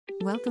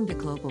Welcome to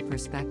Global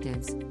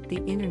Perspectives, the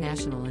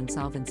International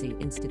Insolvency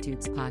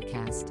Institute's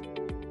podcast.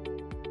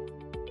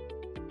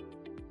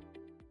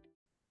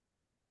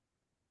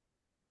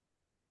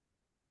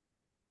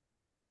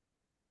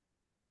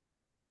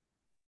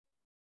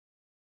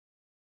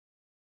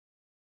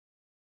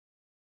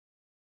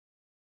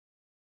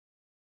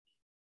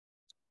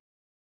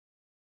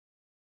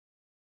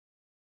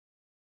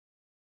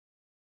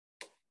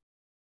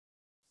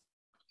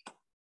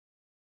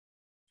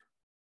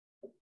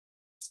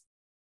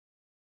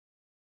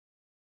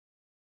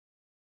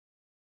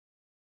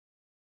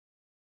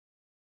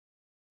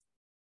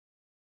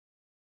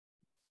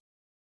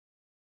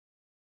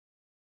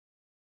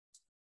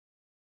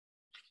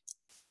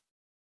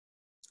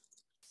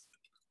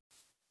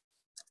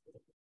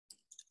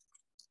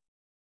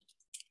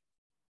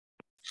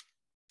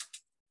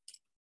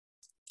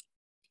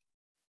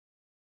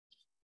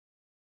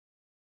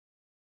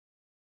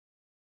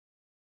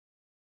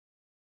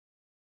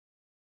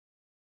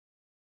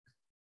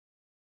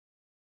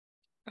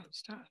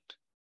 Start.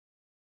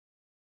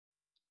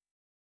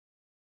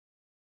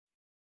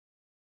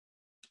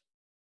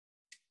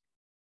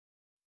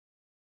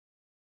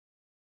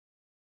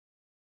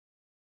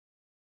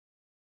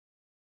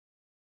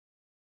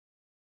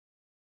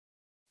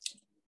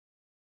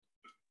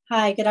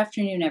 Hi, good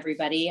afternoon,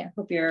 everybody. I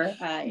hope you're,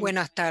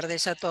 Buenas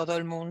tardes a todo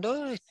el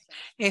mundo.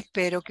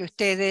 Espero que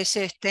ustedes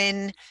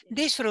estén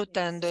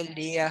disfrutando el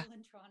día.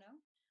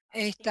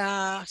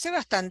 Hace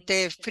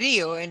bastante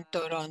frío en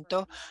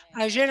Toronto.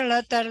 Ayer a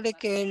la tarde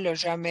que lo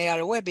llamé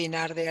al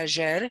webinar de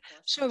ayer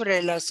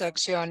sobre las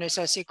acciones,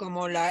 así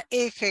como la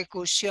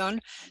ejecución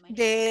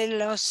de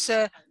los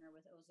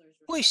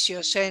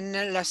juicios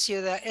en la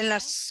ciudad, en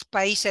los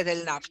países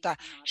del NAFTA.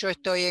 Yo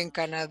estoy en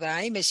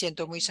Canadá y me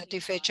siento muy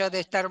satisfecha de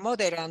estar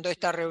moderando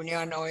esta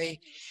reunión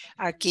hoy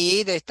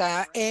aquí, de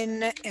estar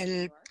en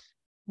el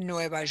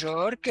Nueva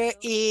York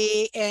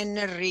y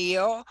en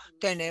Río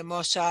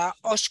tenemos a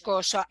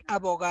Oscos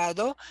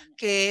Abogado,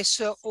 que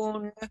es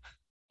un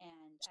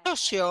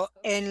socio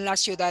en la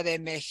Ciudad de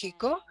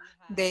México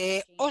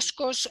de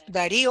Oscos,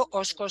 Dario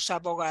Oscos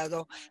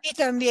Abogado, y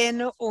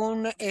también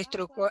un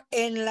estruco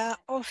en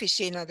la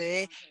oficina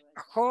de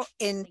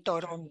en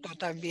Toronto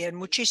también.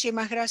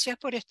 Muchísimas gracias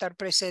por estar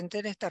presente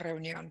en esta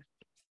reunión.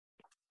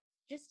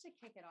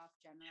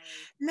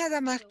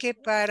 Nada más que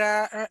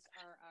para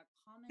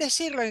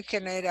decirlo en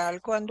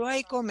general, cuando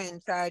hay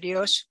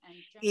comentarios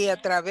y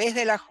a través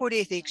de la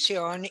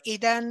jurisdicción y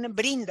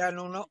brindan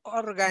un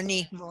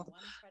organismo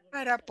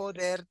para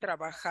poder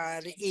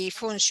trabajar y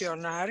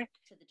funcionar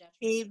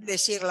y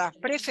decir las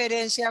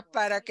preferencias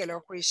para que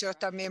los juicios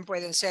también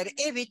pueden ser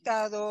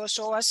evitados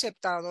o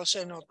aceptados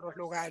en otros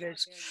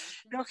lugares.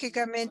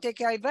 Lógicamente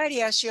que hay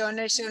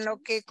variaciones en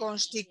lo que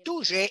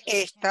constituye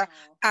esta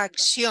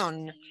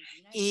acción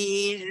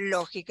y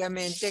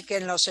lógicamente que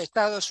en los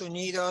Estados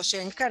Unidos,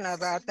 en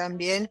Canadá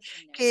también,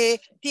 que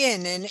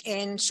tienen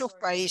en sus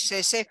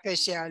países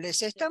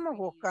especiales. Estamos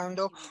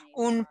buscando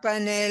un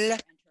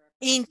panel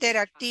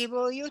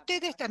interactivo y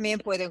ustedes también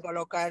pueden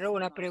colocar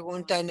una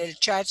pregunta en el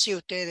chat si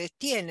ustedes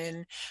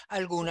tienen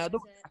alguna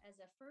duda.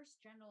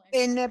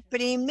 En la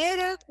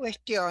primera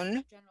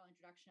cuestión,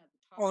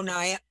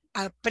 una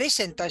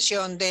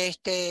presentación de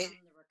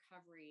este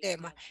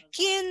tema.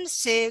 ¿Quién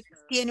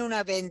tiene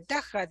una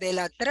ventaja de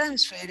la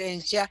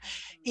transferencia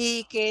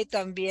y que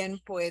también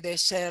puede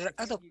ser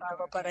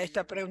adoptado para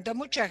esta pregunta?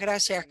 Muchas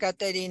gracias,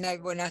 Caterina, y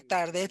buenas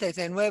tardes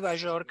desde Nueva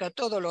York a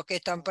todos los que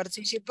están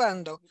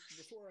participando.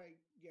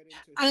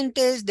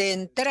 Antes de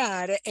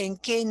entrar en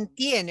quién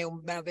tiene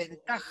una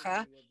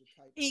ventaja,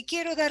 y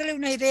quiero darle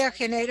una idea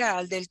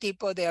general del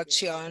tipo de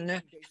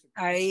acción.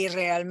 Hay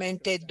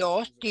realmente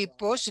dos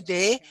tipos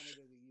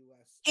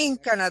en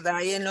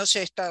Canadá y en los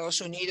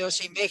Estados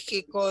Unidos y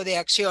México de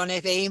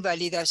acciones de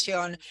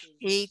invalidación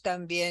y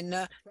también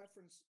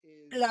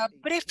la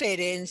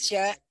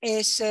preferencia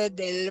es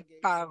del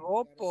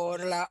pago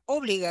por la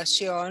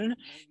obligación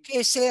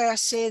que se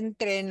hace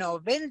entre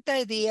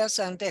 90 días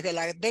antes de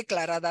la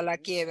declarada la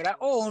quiebra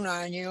o un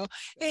año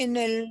en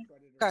el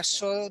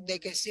caso de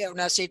que sea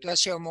una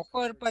situación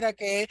mejor para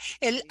que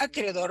el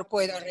acreedor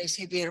pueda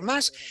recibir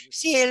más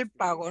si el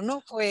pago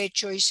no fue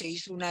hecho y se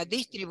hizo una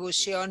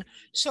distribución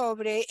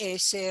sobre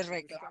ese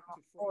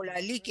reclamo o la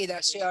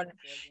liquidación.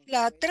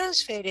 La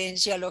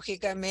transferencia,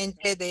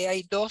 lógicamente,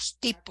 hay dos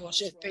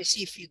tipos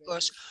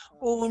específicos,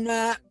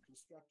 una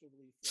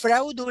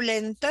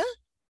fraudulenta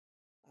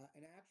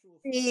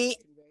y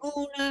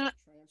una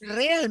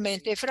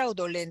realmente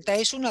fraudulenta.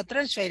 Es una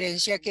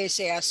transferencia que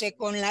se hace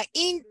con la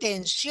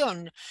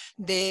intención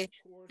de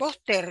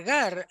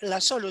postergar la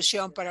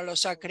solución para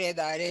los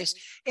acreedores.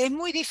 Es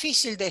muy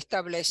difícil de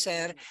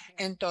establecer.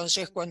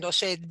 Entonces, cuando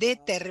se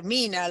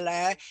determina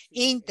la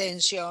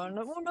intención,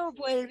 uno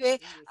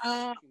vuelve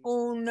a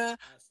un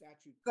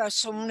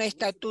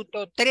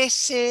estatuto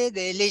 13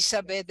 de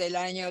Elizabeth del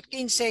año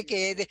 15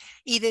 que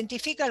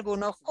identifica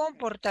algunos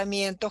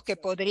comportamientos que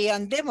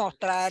podrían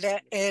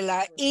demostrar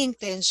la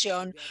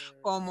intención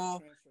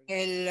como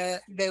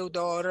el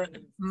deudor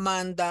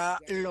manda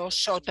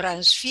o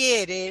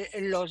transfiere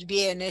los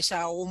bienes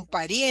a un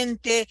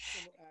pariente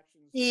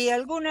y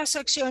algunas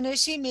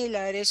acciones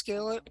similares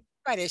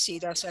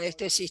parecidas a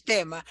este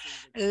sistema.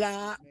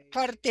 La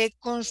parte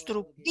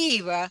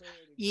constructiva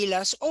y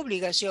las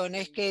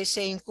obligaciones que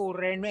se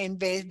incurren en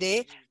vez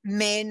de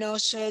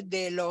menos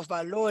de los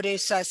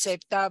valores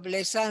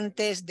aceptables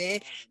antes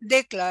de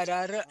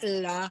declarar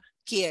la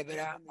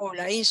quiebra o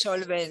la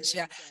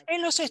insolvencia.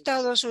 En los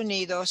Estados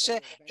Unidos,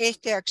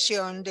 esta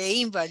acción de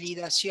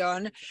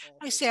invalidación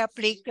se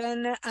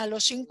aplican a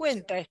los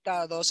 50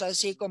 estados,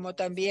 así como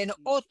también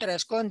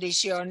otras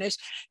condiciones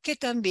que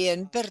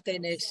también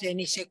pertenecen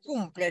y se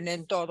cumplen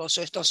en todos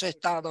estos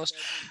estados.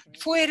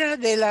 Fuera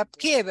de la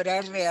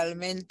quiebra,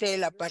 realmente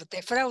la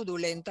parte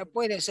fraudulenta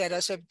puede ser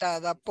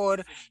aceptada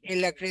por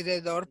el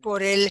acreedor,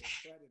 por el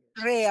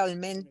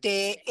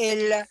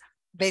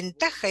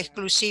ventaja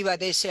exclusiva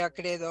de ese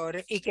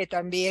acreedor y que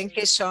también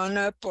que son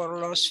por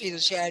los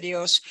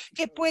fiduciarios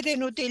que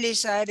pueden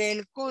utilizar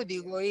el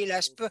código y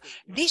las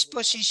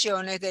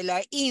disposiciones de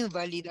la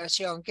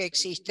invalidación que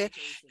existe,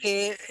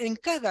 que en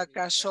cada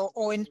caso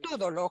o en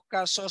todos los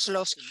casos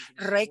las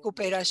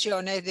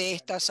recuperaciones de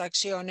estas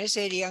acciones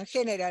serían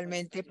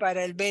generalmente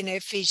para el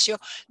beneficio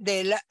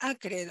del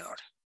acreedor.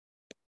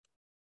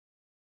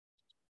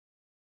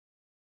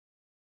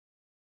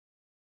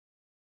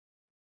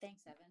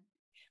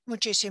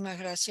 Muchísimas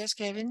gracias,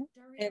 Kevin.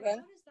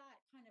 Eva.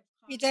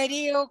 Y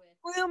Dario,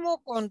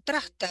 ¿cómo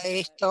contrasta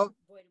esto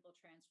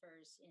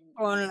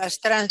con las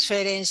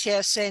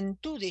transferencias en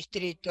tu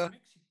distrito?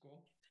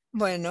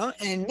 Bueno,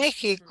 en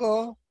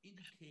México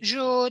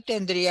yo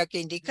tendría que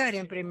indicar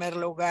en primer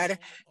lugar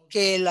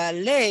que la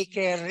ley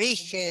que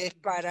rige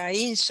para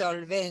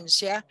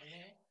insolvencia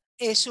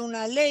es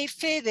una ley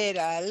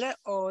federal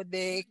o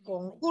de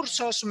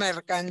concursos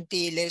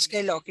mercantiles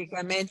que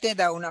lógicamente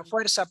da una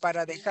fuerza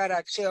para dejar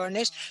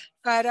acciones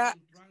para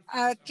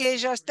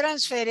aquellas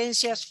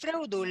transferencias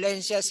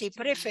fraudulentas y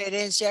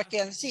preferencias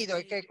que han sido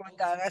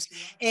ejecutadas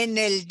en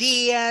el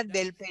día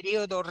del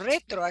periodo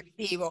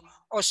retroactivo,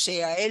 o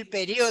sea, el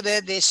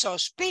periodo de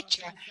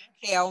sospecha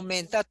que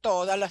aumenta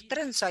todas las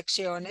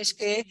transacciones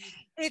que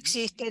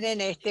existen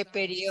en este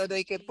periodo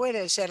y que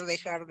pueden ser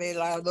dejar de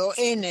lado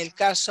en el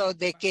caso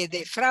de que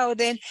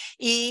defrauden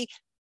y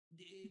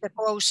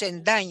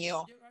causen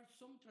daño.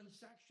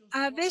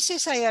 A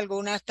veces hay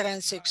algunas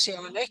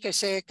transacciones que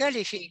se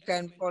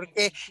califican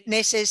porque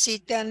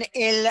necesitan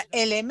el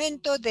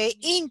elemento de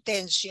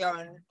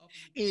intención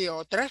y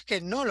otras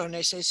que no lo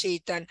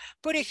necesitan.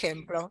 Por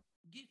ejemplo,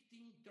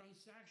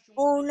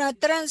 una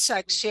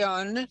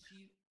transacción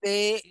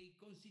de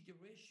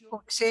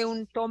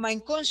toma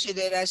en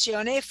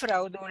consideración es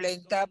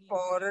fraudulenta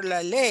por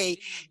la ley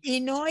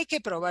y no hay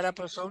que probar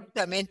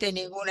absolutamente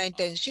ninguna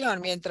intención,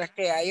 mientras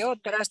que hay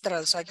otras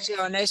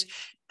transacciones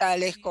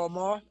tales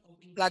como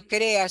la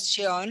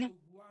creación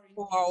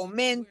o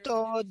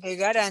aumento de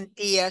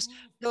garantías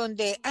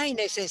donde hay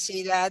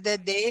necesidad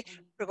de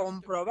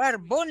comprobar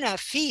bona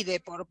fide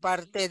por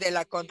parte de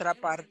la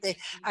contraparte.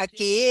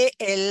 Aquí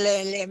el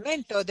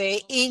elemento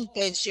de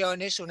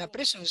intención es una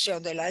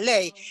presunción de la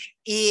ley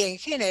y en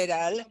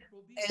general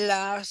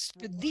las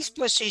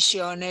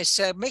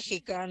disposiciones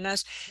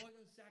mexicanas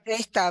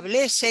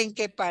establecen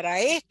que para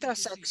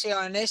estas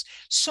acciones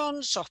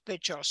son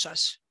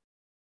sospechosas.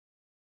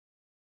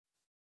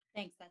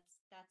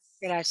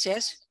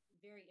 Gracias.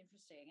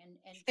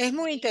 Es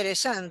muy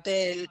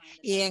interesante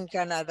y en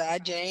Canadá,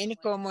 Jane,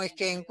 ¿cómo es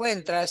que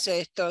encuentras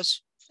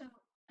estos?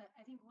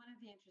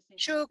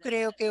 Yo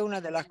creo que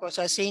una de las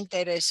cosas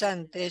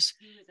interesantes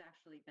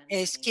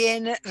es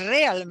quién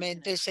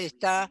realmente se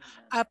está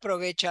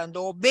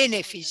aprovechando o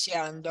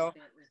beneficiando.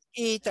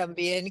 Y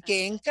también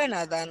que en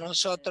Canadá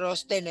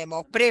nosotros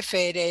tenemos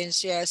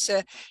preferencias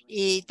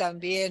y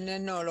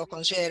también no lo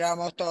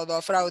consideramos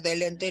todo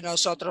fraudulento.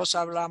 Nosotros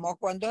hablamos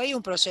cuando hay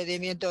un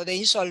procedimiento de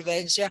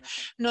insolvencia,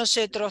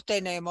 nosotros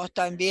tenemos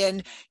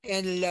también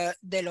el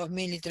de los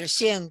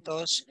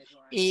 1300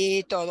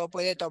 y todo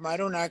puede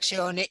tomar una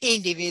acción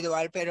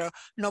individual, pero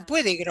no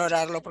puede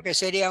ignorarlo porque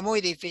sería muy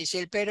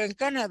difícil. Pero en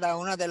Canadá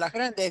una de las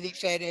grandes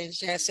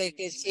diferencias es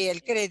que si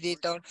el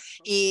crédito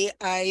y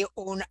hay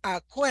un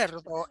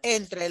acuerdo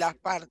entre las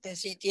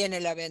partes y tiene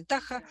la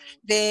ventaja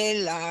de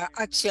la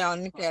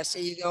acción que ha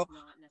sido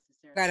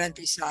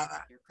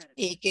garantizada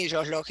y que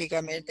ellos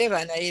lógicamente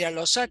van a ir a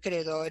los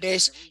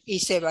acreedores y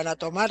se van a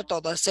tomar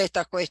todas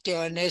estas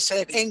cuestiones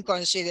en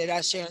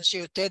consideración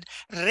si usted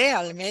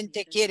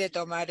realmente quiere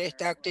tomar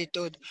esta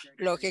actitud.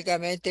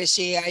 Lógicamente,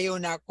 si hay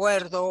un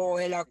acuerdo o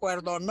el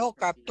acuerdo no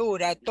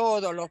captura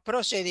todos los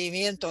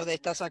procedimientos de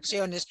estas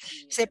acciones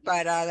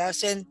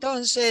separadas,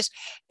 entonces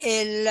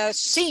el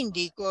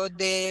síndico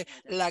de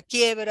la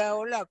quiebra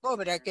o la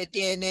cobra que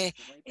tiene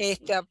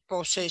esta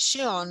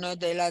posesión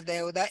de la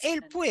deuda,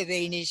 él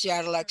puede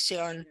iniciar la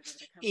acción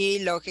y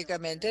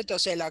lógicamente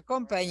entonces la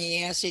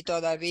compañía si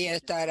todavía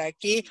estará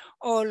aquí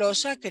o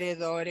los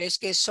acreedores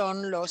que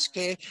son los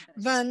que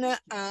van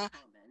a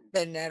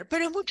tener,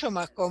 pero es mucho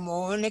más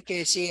común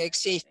que si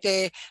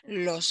existe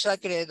los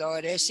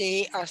acreedores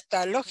y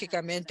hasta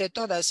lógicamente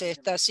todas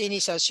estas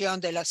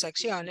iniciación de las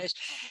acciones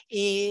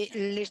y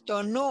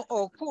esto no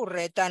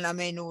ocurre tan a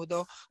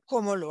menudo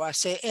como lo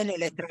hace en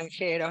el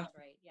extranjero.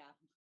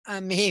 A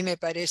mí me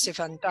parece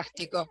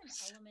fantástico.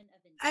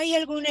 ¿Hay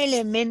algún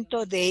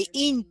elemento de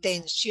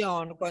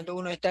intención cuando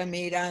uno está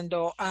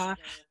mirando a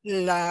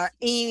la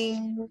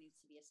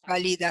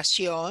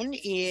invalidación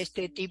y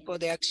este tipo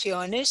de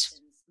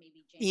acciones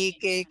y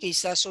que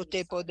quizás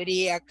usted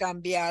podría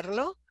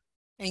cambiarlo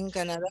en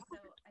Canadá?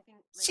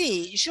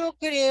 Sí, yo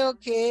creo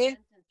que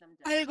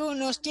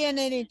algunos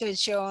tienen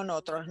intención,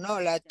 otros no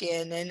la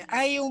tienen.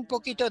 Hay un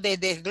poquito de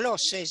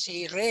desglose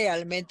si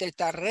realmente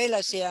está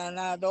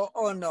relacionado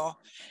o no.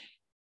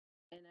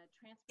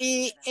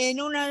 Y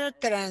en una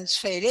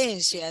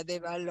transferencia de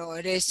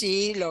valores,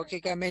 y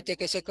lógicamente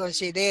que se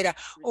considera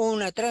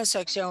una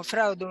transacción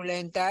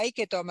fraudulenta, hay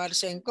que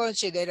tomarse en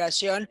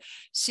consideración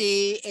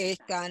si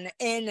están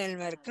en el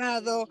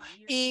mercado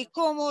y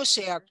cómo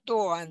se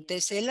actuó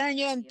antes. El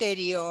año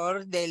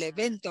anterior del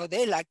evento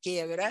de la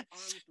quiebra,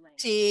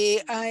 si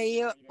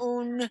hay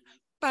una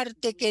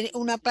parte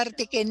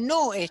que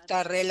no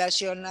está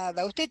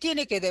relacionada, usted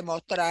tiene que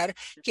demostrar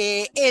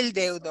que el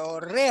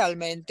deudor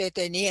realmente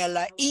tenía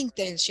la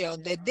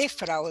intención de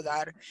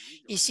defraudar.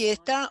 Y si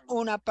está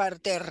una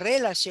parte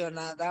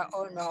relacionada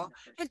o no,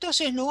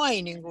 entonces no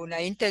hay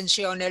ninguna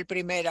intención el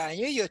primer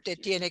año y usted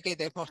tiene que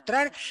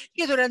demostrar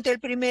que durante el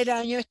primer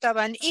año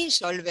estaban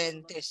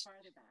insolventes.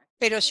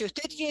 Pero si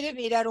usted quiere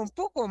mirar un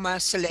poco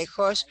más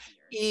lejos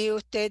y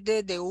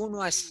usted de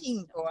 1 a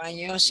 5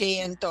 años, sí,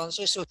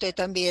 entonces usted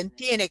también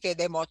tiene que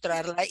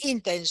demostrar la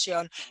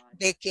intención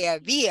de que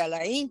había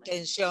la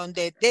intención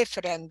de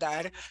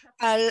defraudar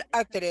al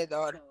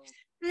acreedor.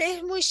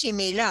 Es muy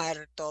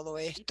similar todo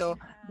esto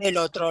del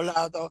otro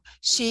lado.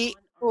 Si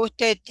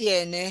usted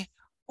tiene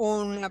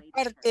una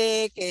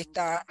parte que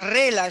está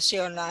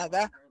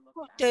relacionada,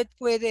 usted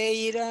puede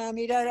ir a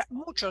mirar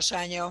muchos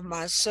años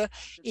más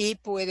y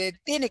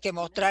tiene que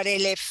mostrar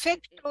el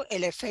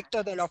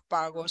efecto de los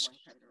pagos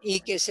y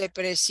que se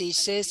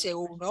precise si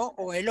uno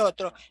o el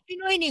otro. Y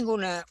no hay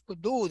ninguna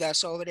duda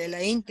sobre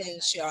la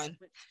intención.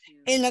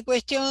 En la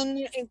cuestión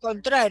en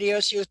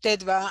contrario, si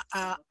usted va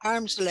a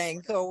arm's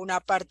length o una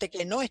parte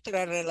que no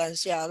está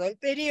relacionada, el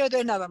periodo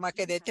es nada más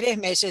que de 3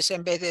 meses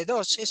en vez de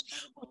 12.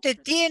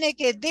 Usted tiene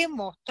que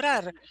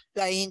demostrar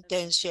la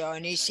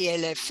intención y si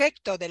el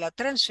efecto de la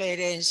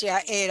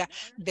transferencia era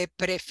de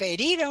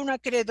preferir a un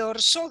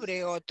acreedor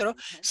sobre otro,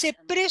 se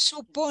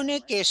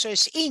presupone que eso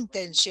es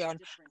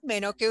intención, a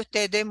menos que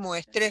usted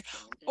demuestre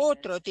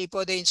otro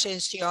tipo de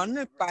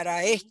intención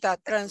para esta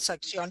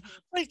transacción,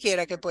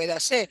 cualquiera que pueda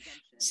ser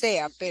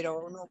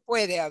pero no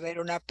puede haber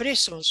una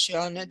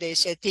presunción de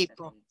ese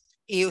tipo.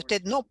 Y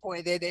usted no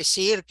puede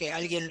decir que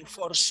alguien le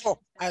forzó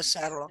a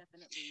hacerlo.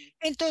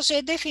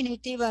 Entonces,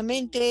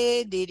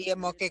 definitivamente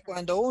diríamos que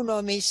cuando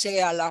uno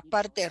mire a las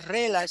partes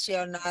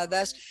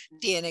relacionadas,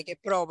 tiene que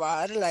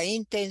probar la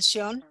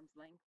intención.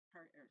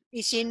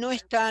 Y si no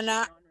están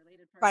a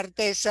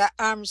partes a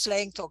arm's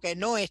length o que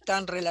no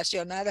están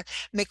relacionadas,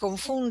 me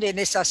confunden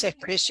esas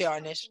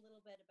expresiones.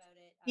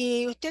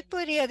 Y usted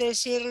podría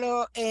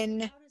decirlo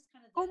en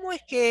cómo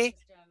es que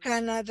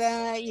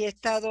Canadá y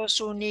Estados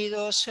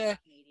Unidos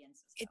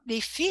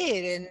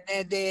difieren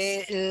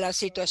de la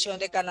situación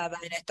de Canadá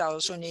en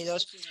Estados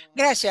Unidos.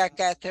 Gracias,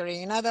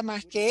 Kathryn. Nada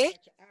más que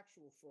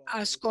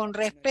con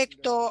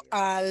respecto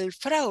al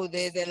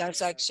fraude de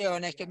las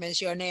acciones que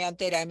mencioné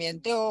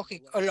anteriormente,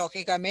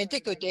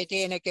 lógicamente que usted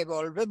tiene que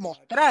volver a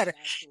mostrar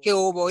que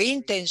hubo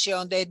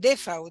intención de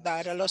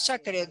defraudar a los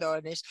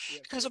acreedores.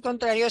 Caso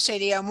contrario,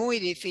 sería muy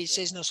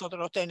difícil.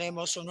 Nosotros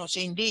tenemos unos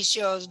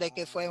indicios de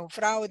que fue un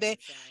fraude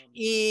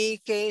y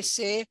que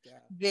se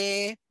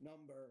ve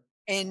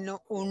en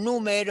un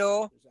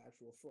número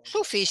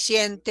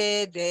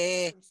suficiente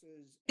de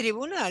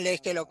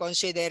tribunales que lo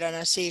consideran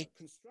así.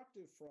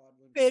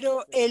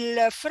 Pero el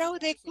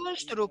fraude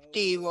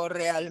constructivo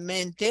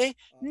realmente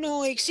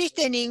no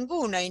existe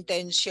ninguna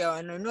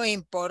intención, no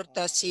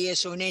importa si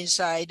es un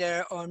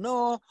insider o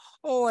no,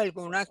 o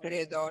algún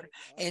acreedor.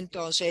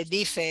 Entonces,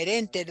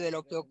 diferente de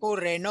lo que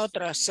ocurre en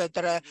otras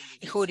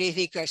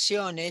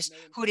jurisdicciones,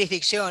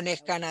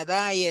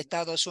 Canadá y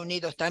Estados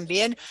Unidos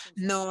también,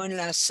 no en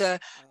las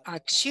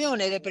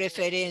acciones de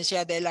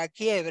preferencia de la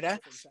quiebra,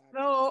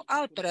 o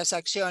otras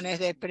acciones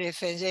de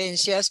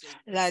preferencias,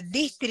 la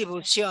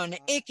distribución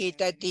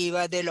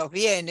equitativa de los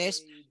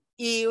bienes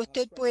y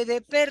usted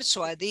puede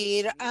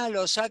persuadir a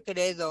los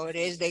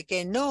acreedores de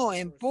que no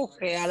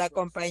empuje a la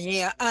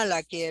compañía a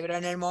la quiebra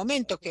en el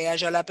momento que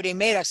haya la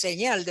primera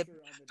señal de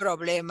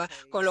problema,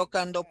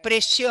 colocando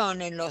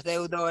presión en los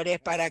deudores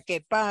para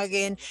que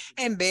paguen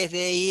en vez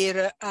de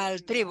ir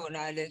al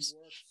tribunales.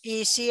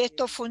 Y si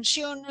esto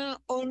funciona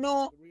o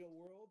no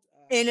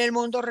en el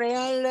mundo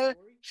real,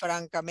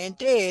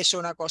 francamente, es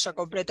una cosa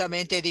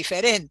completamente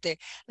diferente.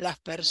 Las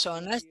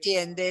personas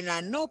tienden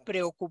a no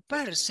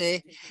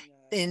preocuparse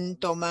en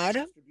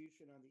tomar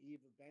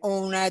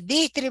una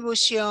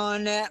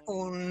distribución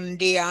un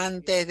día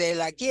antes de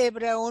la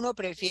quiebra, uno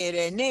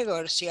prefiere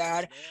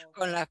negociar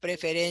con las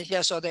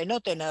preferencias o de no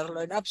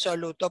tenerlo en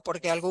absoluto,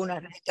 porque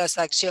algunas de estas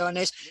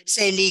acciones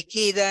se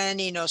liquidan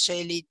y no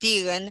se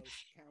litigan.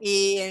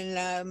 Y en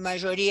la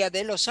mayoría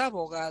de los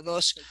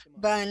abogados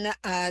van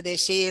a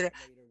decir,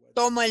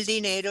 toma el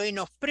dinero y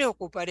nos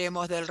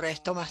preocuparemos del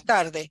resto más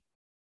tarde.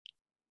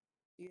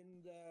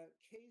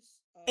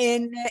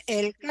 En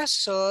el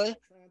caso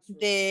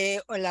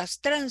de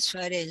las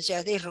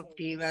transferencias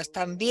disruptivas,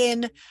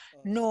 también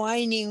no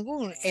hay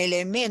ningún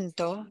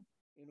elemento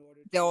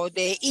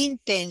de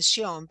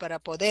intención para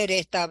poder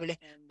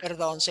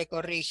perdón, se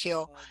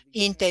corrigió,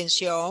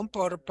 intención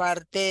por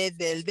parte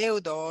del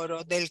deudor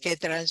o del que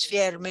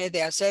transfiere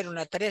de hacer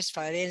una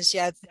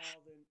transferencia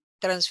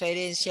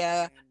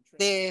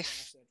de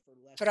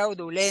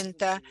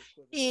fraudulenta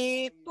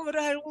y por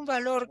algún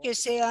valor que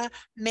sea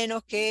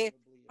menos que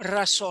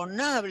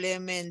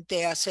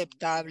razonablemente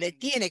aceptable.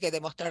 Tiene que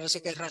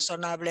demostrarse que es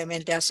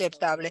razonablemente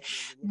aceptable.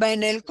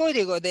 En el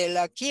código de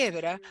la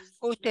quiebra,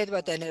 usted va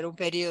a tener un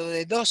periodo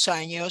de 2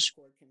 años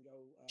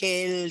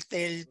que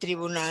el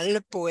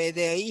tribunal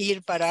puede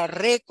ir para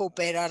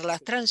recuperar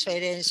las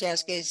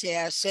transferencias que se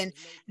hacen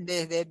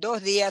desde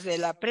 2 días de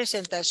la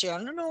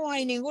presentación. No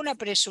hay ninguna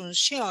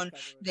presunción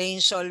de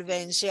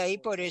insolvencia y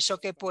por eso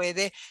que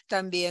puede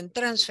también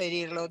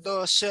transferir los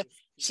dos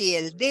si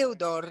el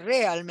deudor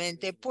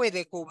realmente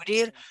puede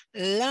cubrir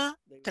la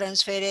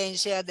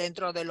transferencia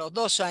dentro de los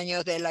 2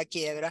 años de la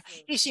quiebra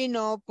y si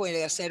no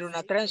puede hacer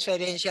una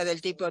transferencia del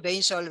tipo de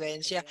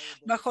insolvencia.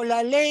 Bajo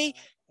la ley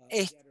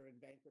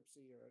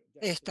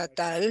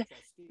estatal,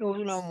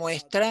 uno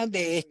muestra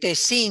de este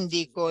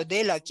síndico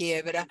de la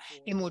quiebra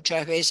y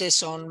muchas veces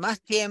son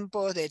más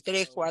tiempos de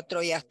 3,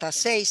 4 y hasta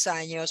 6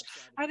 años.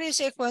 A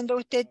veces cuando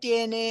usted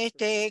tiene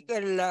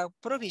la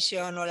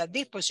provisión o la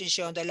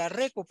disposición de la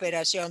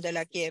recuperación de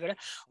la quiebra,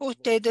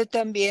 usted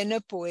también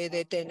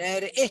puede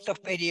tener estos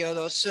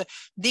periodos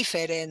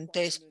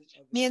diferentes.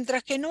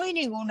 Mientras que no hay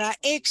ninguna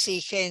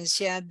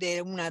exigencia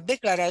de una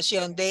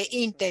declaración de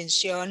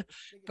intención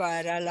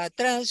para la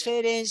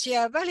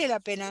transferencia, vale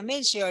la pena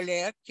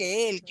mencionar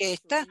que el que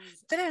está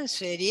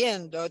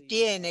transfiriendo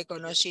tiene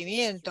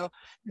conocimiento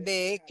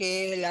de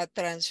que la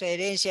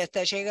transferencia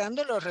está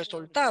llegando, los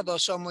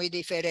resultados son muy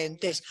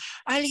diferentes.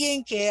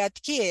 Alguien que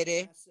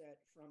adquiere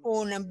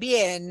un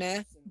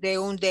bien de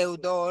un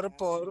deudor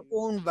por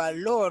un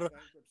valor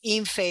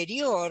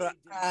inferior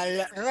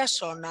al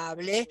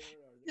razonable,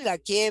 la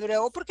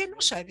quiebra o porque no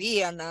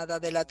sabía nada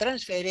de la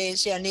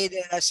transferencia ni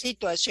de la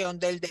situación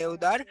del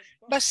deudor,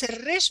 va a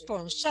ser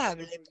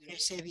responsable por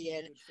ese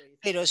bien.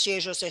 Pero si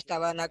ellos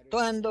estaban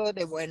actuando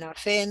de buena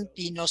fe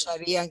y no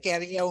sabían que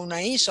había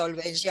una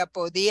insolvencia,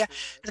 podía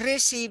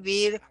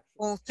recibir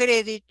un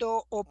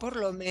crédito o por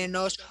lo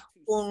menos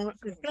un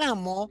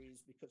reclamo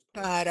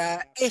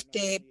para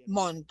este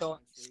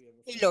monto.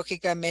 Y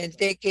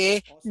lógicamente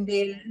que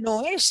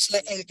no es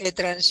el que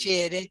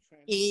transfiere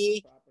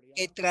y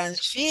que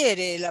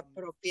transfiere la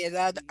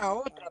propiedad a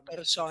otra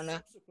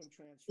persona.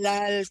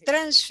 La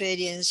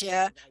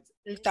transferencia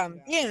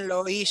también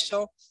lo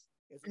hizo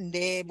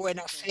de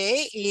buena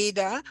fe y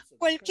da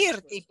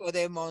cualquier tipo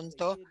de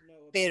monto,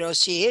 pero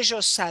si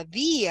ellos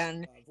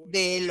sabían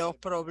de los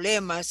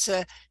problemas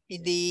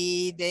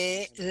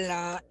de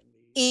la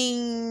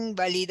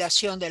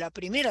invalidación de la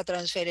primera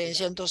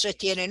transferencia, entonces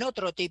tienen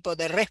otro tipo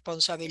de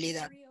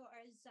responsabilidad.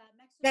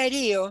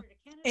 Darío,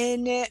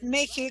 en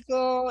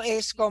México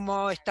es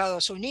como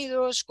Estados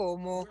Unidos,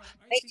 como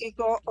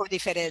México o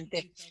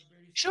diferente.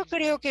 Yo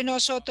creo que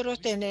nosotros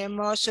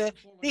tenemos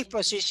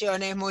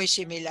disposiciones muy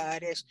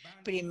similares.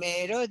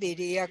 Primero,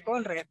 diría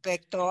con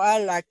respecto a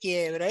la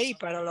quiebra y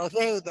para los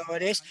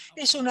deudores,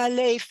 es una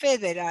ley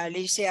federal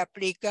y se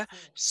aplica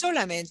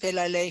solamente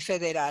la ley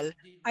federal.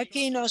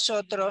 Aquí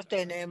nosotros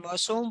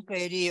tenemos un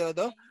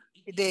periodo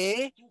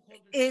de,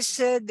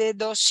 de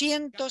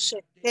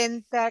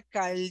 270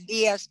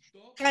 días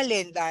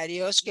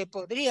calendarios que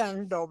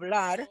podrían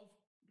doblar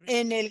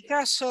en el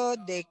caso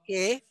de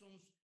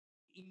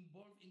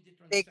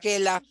que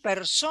las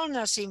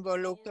personas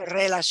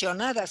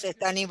relacionadas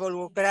están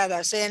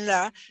involucradas en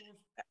la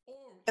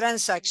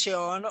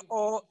transacción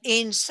o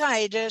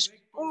insiders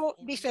o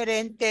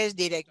diferentes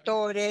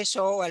directores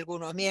o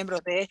algunos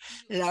miembros de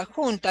la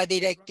junta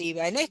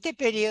directiva. En este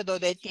periodo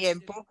de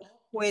tiempo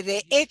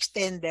puede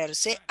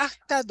extenderse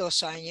hasta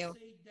 2 años.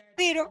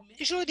 Pero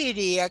yo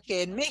diría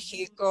que en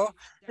México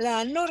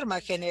la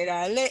norma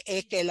general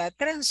es que la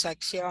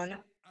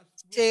transacción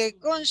se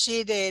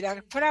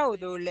considera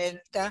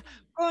fraudulenta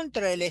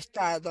contra el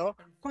Estado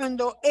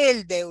cuando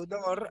el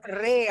deudor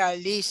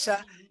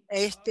realiza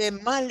este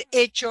mal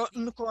hecho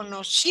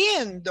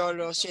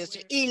conociéndolos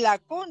y la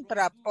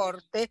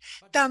contraparte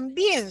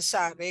también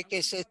sabe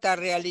que se está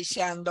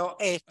realizando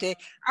este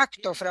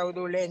acto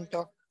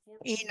fraudulento.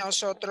 Y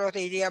nosotros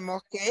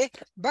diríamos que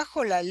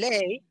bajo la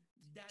ley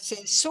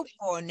se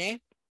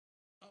supone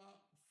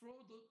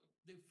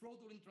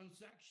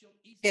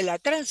que la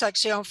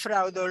transacción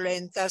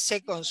fraudulenta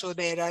se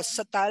considera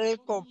tal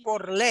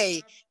por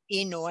ley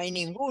y no hay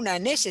ninguna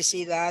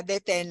necesidad de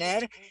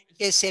tener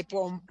que se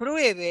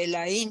compruebe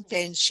la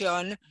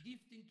intención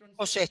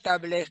o se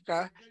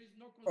establezca,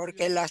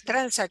 porque las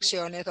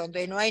transacciones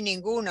donde no hay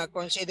ninguna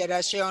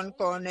consideración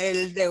con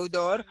el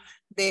deudor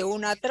de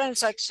una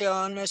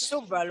transacción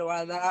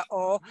subvaluada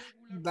o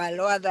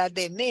valuada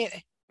de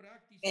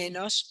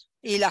menos,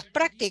 y las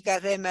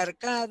prácticas de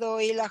mercado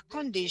y las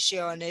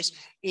condiciones,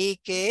 y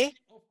que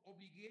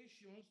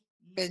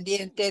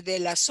pendiente de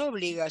las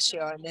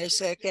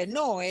obligaciones que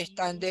no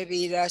están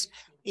debidas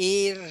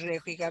y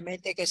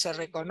lógicamente que se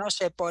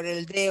reconoce por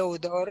el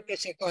deudor que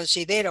se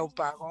considera un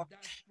pago.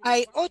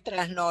 Hay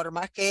otras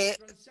normas que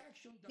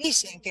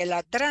dicen que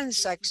la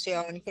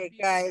transacción que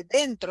cae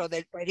dentro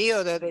del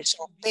periodo de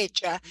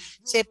sospecha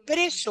se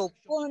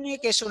presupone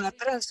que es una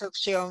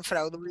transacción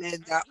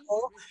fraudulenta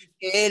o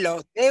que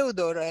los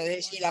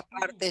deudores y las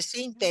partes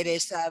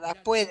interesadas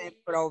pueden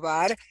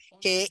probar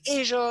que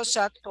ellos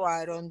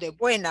actuaron de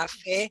buena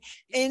fe,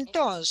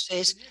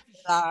 entonces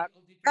la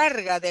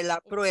carga de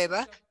la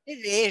prueba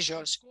es de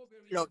ellos.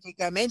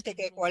 Lógicamente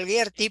que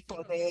cualquier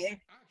tipo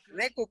de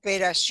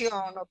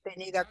recuperación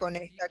obtenida con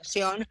esta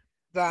acción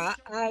va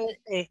al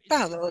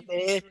estado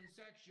de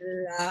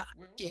la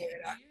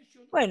quiebra.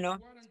 Bueno,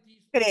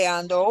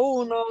 creando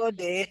uno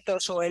de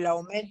estos o el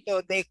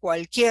aumento de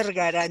cualquier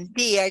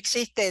garantía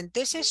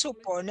existente, se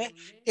supone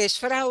que es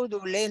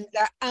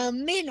fraudulenta a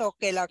menos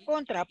que la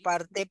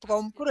contraparte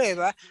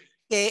comprueba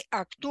que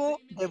actuó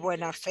de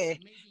buena fe.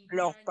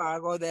 Los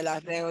pagos de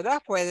las deudas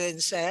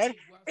pueden ser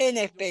en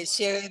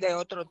especie de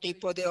otro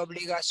tipo de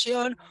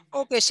obligación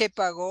o que se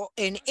pagó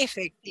en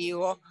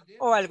efectivo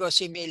o algo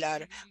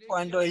similar.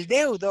 Cuando el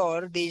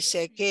deudor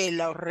dice que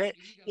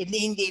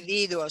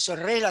individuos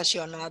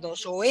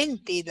relacionados o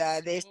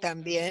entidades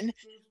también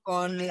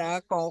con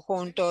el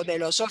conjunto de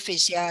los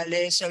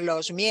oficiales,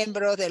 los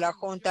miembros de la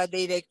junta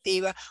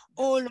directiva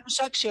o los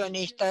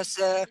accionistas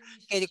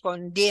que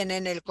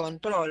contienen el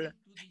control.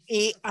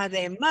 Y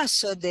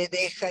además de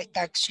deja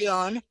esta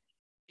acción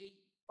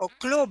o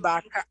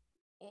clawback,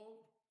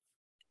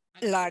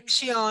 la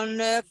acción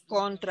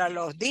contra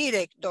los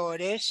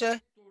directores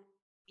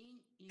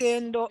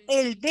siendo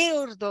el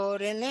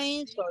deudor en la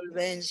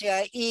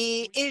insolvencia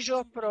y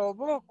ellos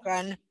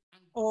provocan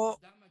o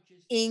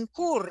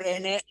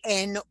incurren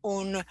en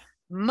una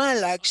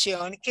mala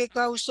acción que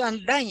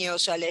causan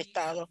daños al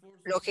Estado.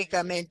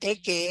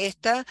 Lógicamente que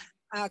esta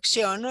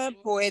acción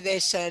puede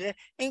ser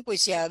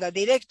enjuiciada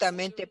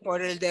directamente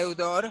por el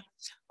deudor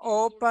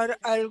o por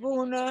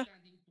alguna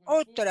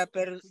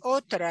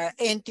otra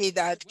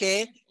entidad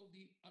que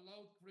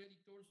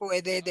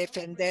puede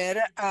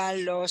defender a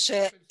los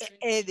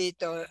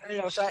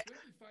los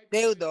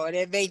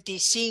deudores,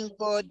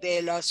 25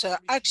 de los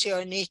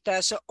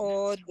accionistas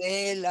o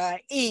de los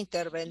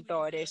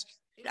interventores.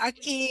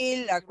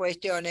 Aquí la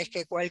cuestión es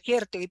que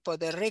cualquier tipo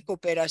de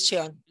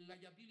recuperación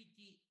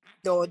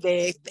o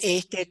de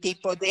este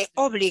tipo de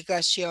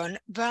obligación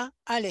va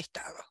al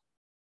Estado.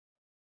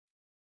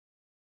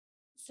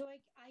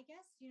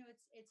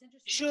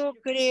 Yo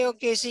creo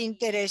que es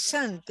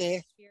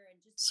interesante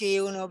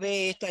si uno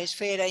ve esta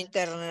esfera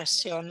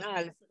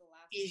internacional.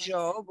 Y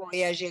yo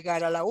voy a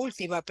llegar a la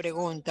última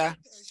pregunta.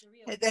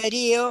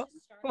 Darío,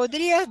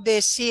 ¿podrías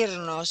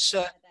decirnos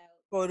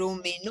por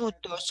un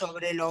minuto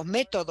sobre los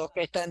métodos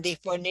que están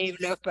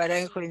disponibles para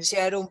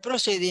enjuiciar un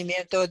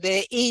procedimiento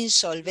de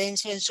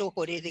insolvencia en su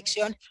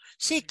jurisdicción?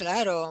 Sí,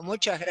 claro,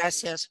 muchas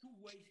gracias.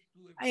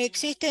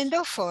 Existen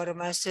dos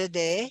formas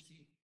de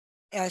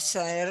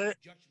hacer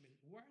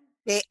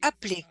de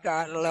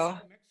aplicarlo,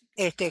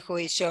 este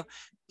juicio.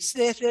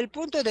 Desde el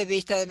punto de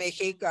vista de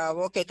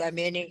México, que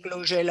también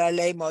incluye la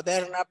ley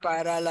moderna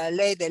para la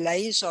ley de la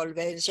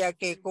insolvencia,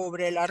 que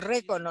cubre el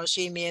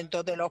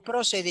reconocimiento de los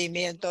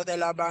procedimientos de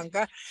la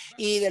banca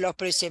y de los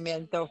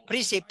procedimientos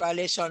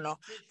principales o no.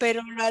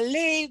 Pero la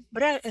ley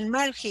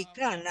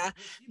mexicana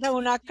da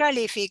una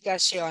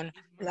calificación.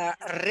 La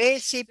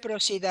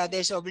reciprocidad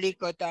es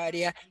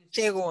obligatoria.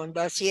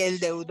 Segundo, si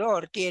el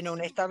deudor tiene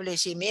un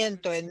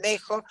establecimiento en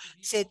México,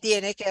 se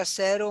tiene que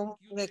hacer un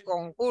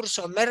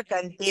concurso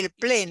mercantil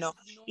pleno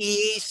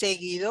y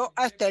seguido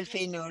hasta el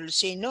final.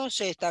 Si no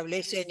se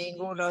establece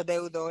ninguno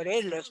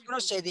deudores, los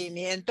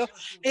procedimientos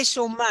es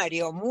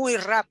sumario, muy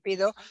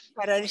rápido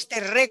para este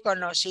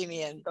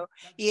reconocimiento.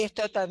 Y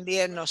esto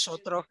también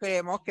nosotros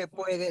creemos que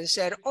pueden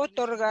ser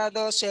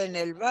otorgados en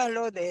el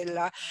valor de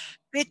la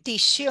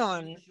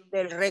petición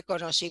del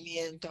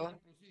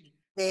reconocimiento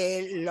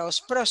de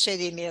los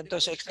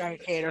procedimientos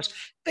extranjeros.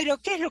 Pero,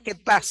 ¿qué es lo que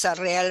pasa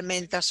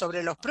realmente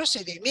sobre los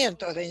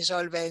procedimientos de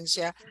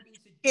insolvencia?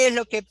 ¿Qué es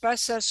lo que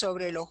pasa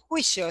sobre los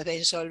juicios de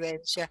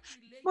insolvencia?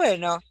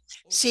 Bueno,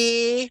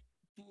 si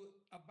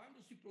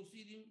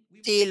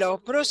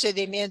los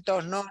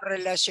procedimientos no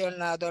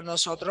relacionados,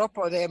 nosotros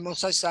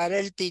podemos usar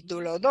el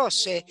título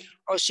 12,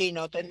 o si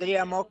no,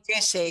 tendríamos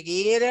que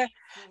seguir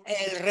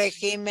el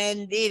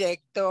régimen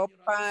directo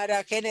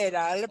para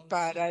general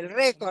para el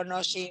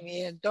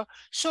reconocimiento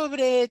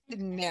sobre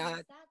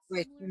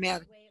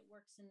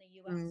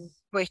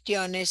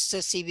cuestiones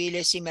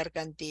civiles y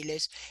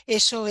mercantiles.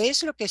 ¿Eso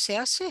es lo que se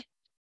hace?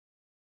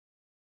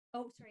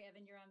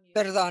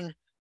 Perdón.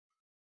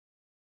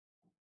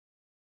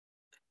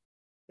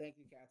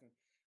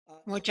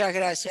 Muchas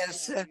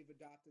gracias.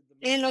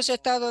 En los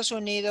Estados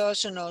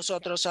Unidos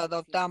nosotros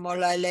adoptamos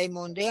la ley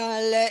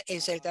mundial,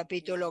 es el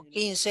capítulo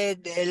 15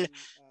 de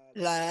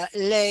la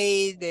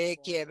ley de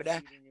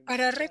quiebra.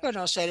 Para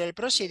reconocer el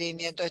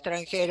procedimiento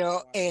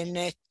extranjero en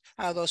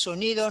Estados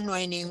Unidos no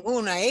hay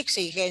ninguna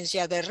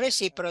exigencia de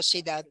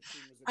reciprocidad.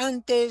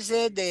 Antes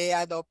de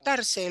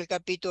adoptarse el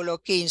capítulo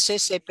 15,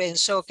 se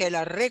pensó que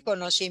el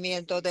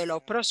reconocimiento de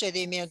los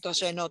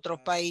procedimientos en otros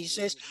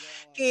países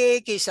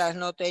que quizás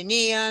no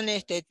tenían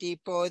este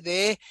tipo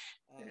de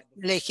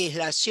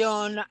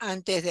legislación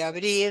antes de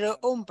abrir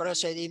un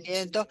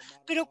procedimiento,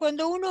 pero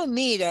cuando uno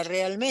mira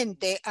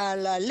realmente a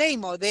la ley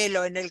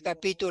modelo en el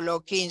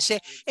capítulo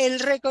 15, el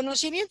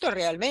reconocimiento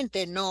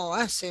realmente no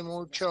hace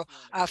mucho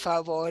a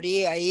favor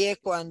y ahí es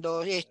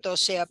cuando esto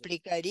se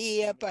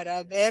aplicaría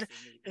para ver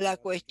la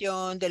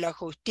cuestión de la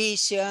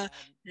justicia,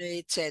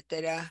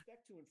 etcétera.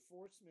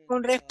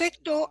 Con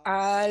respecto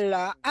a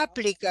la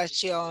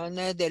aplicación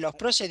de los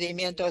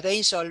procedimientos de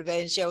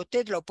insolvencia,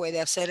 usted lo puede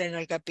hacer en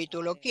el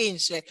capítulo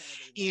 15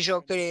 y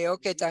yo creo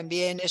que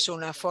también es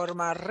una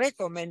forma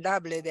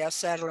recomendable de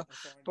hacerlo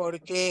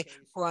porque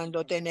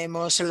cuando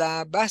tenemos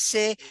la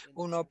base,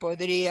 uno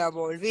podría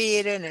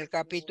volver en el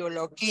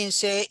capítulo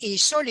 15 y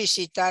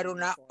solicitar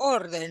una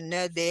orden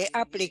de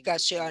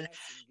aplicación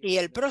y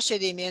el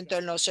procedimiento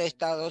en los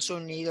Estados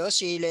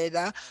Unidos y le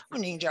da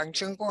una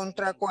injunction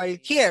contra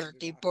cualquier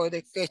tipo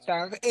de que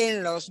está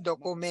en los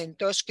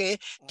documentos que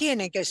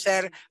tienen que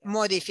ser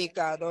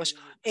modificados.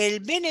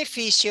 El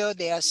beneficio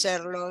de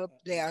hacerlo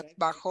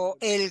bajo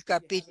el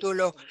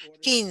capítulo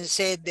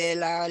 15 de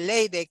la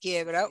ley de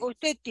quiebra,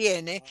 usted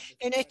tiene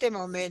en este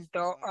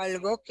momento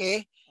algo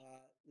que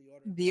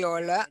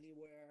viola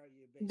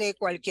de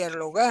cualquier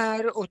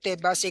lugar. Usted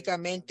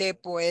básicamente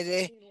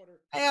puede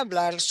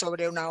hablar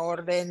sobre una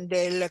orden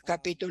del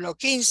capítulo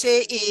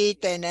 15 y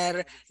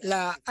tener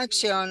la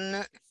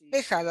acción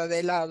dejada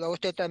de lado.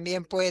 Usted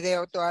también puede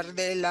actuar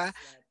de la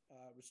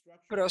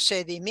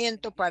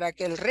procedimiento para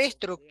que la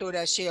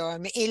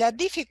reestructuración y la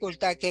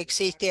dificultad que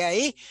existe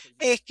ahí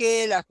es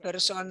que las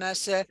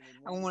personas,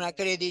 un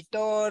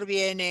acreditor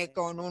viene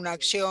con una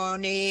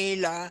acción y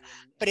la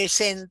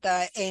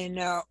presenta en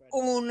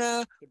un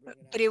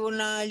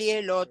tribunal y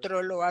el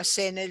otro lo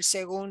hace en el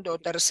segundo o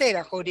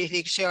tercera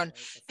jurisdicción.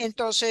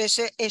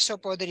 Entonces,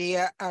 eso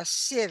podría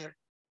hacer.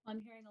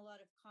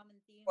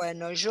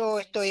 Bueno, yo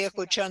estoy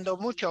escuchando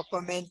muchos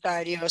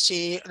comentarios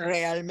y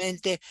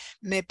realmente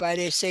me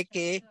parece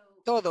que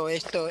todo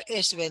esto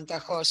es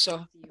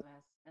ventajoso.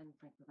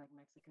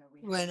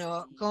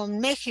 Bueno, con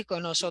México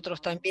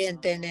nosotros también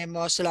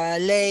tenemos la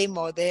ley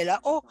modela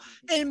o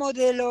el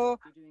modelo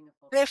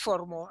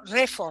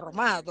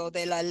reformado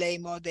de la ley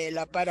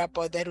modela para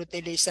poder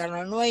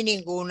utilizarlo. No hay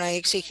ninguna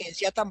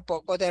exigencia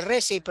tampoco de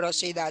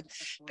reciprocidad.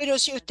 Pero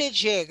si usted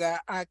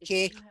llega a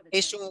que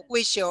es un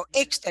juicio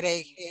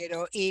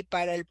extranjero y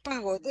para el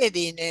pago de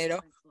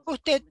dinero,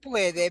 usted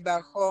puede,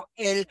 bajo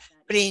el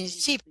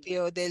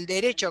principio del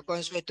derecho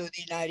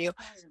consuetudinario,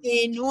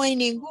 y no hay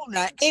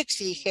ninguna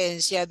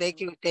exigencia de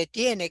que usted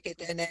tiene que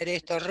tener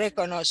esto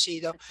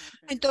reconocido.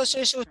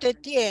 Entonces usted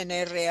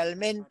tiene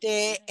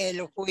realmente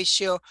el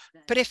juicio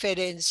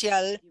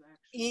preferencial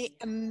y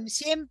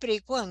siempre y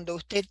cuando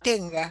usted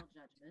tenga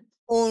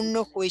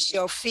un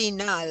juicio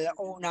final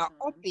o una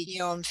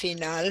opinión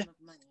final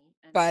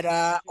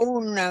para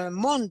un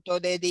monto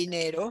de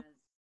dinero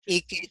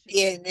y que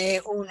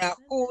tiene una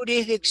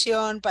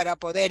jurisdicción para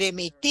poder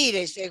emitir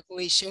ese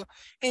juicio,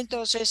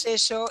 entonces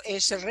eso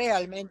es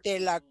realmente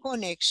la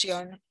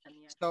conexión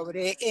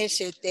sobre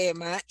ese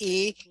tema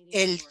y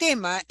el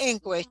tema en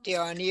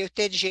cuestión y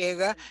usted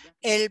llega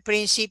el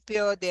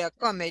principio de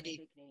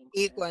accommodity.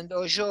 Y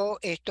cuando yo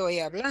estoy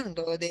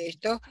hablando de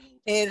esto,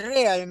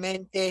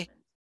 realmente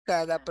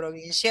cada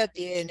provincia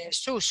tiene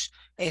sus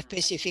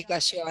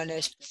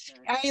especificaciones.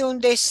 Hay un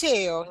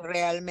deseo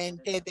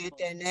realmente de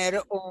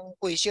tener un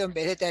juicio en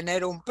vez de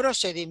tener un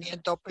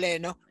procedimiento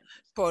pleno,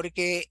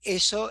 porque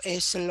eso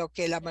es lo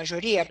que la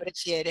mayoría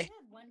prefiere.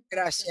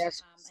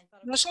 Gracias.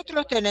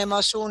 Nosotros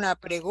tenemos una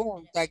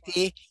pregunta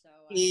aquí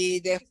y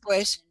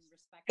después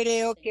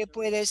creo que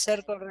puede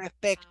ser con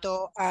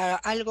respecto a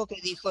algo que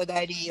dijo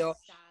Darío.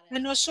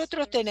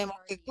 Nosotros tenemos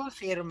que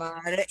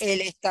confirmar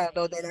el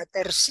estado de la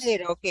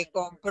tercero que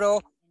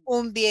compró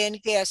un bien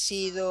que ha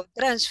sido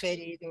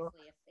transferido.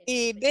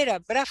 Y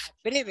ver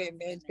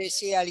brevemente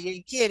si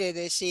alguien quiere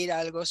decir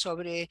algo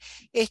sobre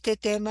este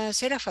tema,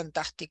 será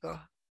fantástico.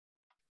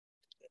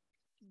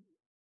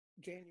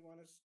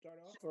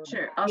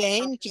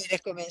 Jane,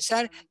 ¿quieres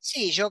comenzar?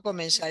 Sí, yo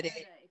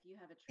comenzaré.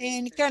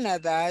 En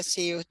Canadá,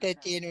 si usted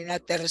tiene una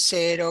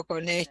tercero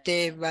con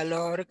este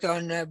valor,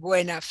 con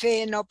buena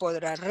fe, no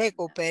podrá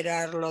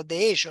recuperarlo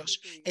de ellos,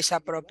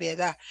 esa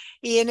propiedad.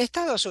 Y en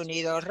Estados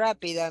Unidos,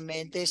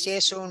 rápidamente, si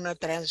es una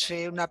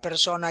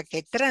persona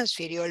que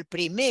transfirió, el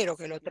primero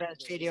que lo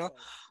transfirió,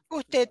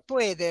 usted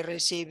puede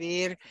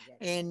recibir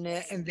en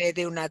vez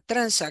de una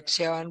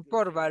transacción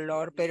por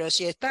valor, pero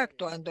si está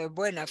actuando en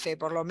buena fe,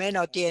 por lo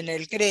menos tiene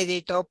el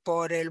crédito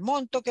por el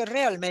monto que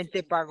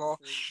realmente pagó.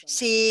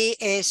 Si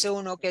es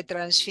uno que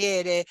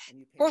transfiere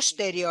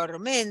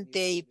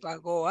posteriormente y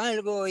pagó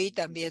algo y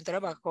también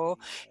trabajó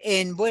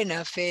en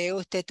buena fe,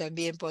 usted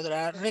también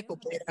podrá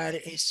recuperar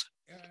eso.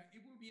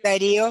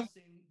 Darío,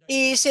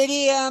 y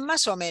sería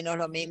más o menos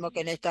lo mismo que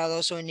en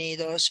Estados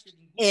Unidos.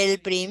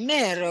 El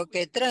primero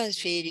que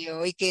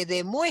transfirió y que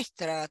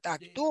demuestra,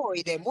 actuó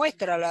y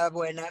demuestra la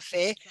buena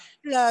fe,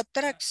 la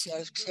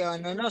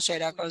transacción no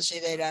será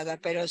considerada,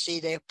 pero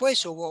si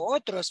después hubo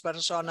otras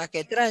personas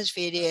que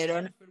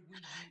transfirieron,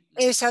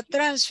 esa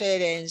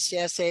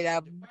transferencia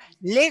será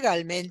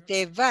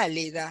legalmente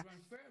válida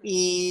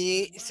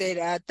y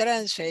será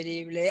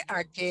transferible a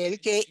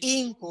aquel que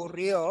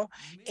incurrió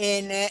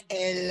en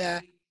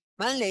el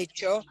mal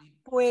hecho,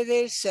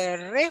 puede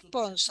ser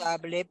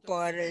responsable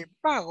por el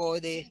pago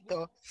de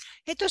esto.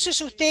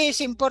 Entonces usted es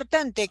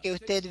importante que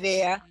usted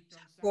vea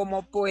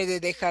cómo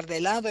puede dejar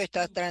de lado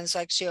estas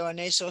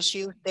transacciones o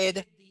si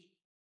usted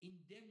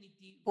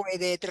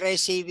puede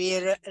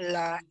recibir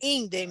la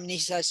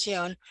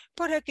indemnización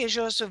por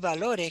aquellos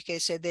valores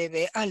que se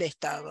debe al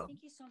Estado.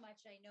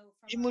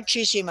 Y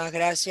muchísimas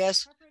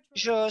gracias.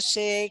 Yo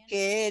sé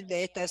que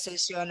de esta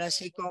sesión,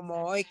 así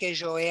como hoy, que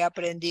yo he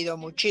aprendido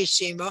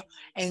muchísimo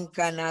en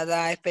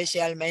Canadá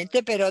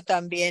especialmente, pero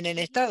también en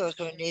Estados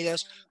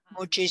Unidos.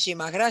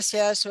 Muchísimas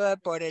gracias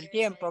por el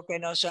tiempo que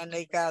nos han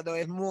dedicado.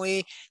 Es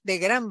muy de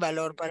gran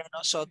valor para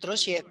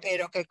nosotros y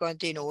espero que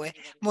continúe.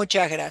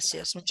 Muchas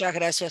gracias. Muchas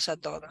gracias a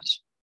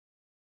todos.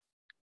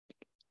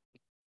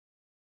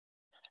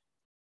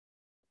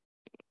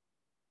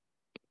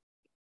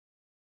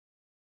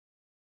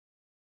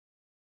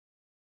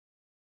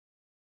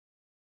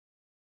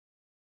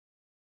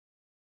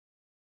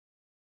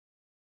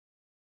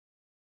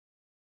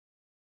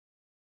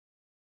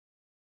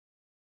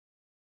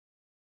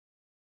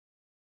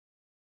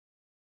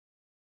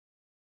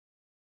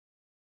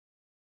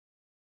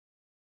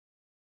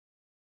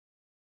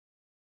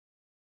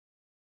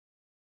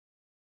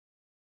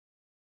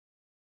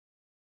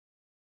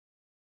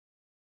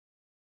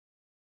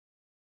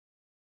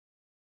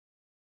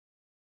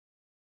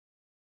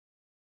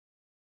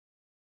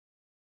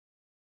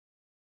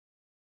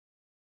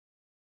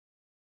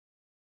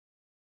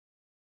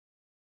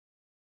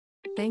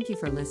 Thank you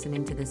for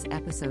listening to this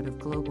episode of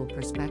Global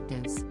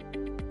Perspectives.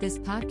 This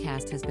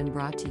podcast has been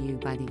brought to you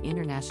by the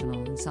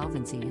International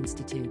Insolvency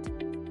Institute.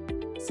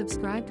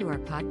 Subscribe to our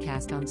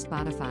podcast on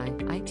Spotify,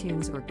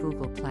 iTunes, or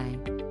Google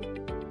Play.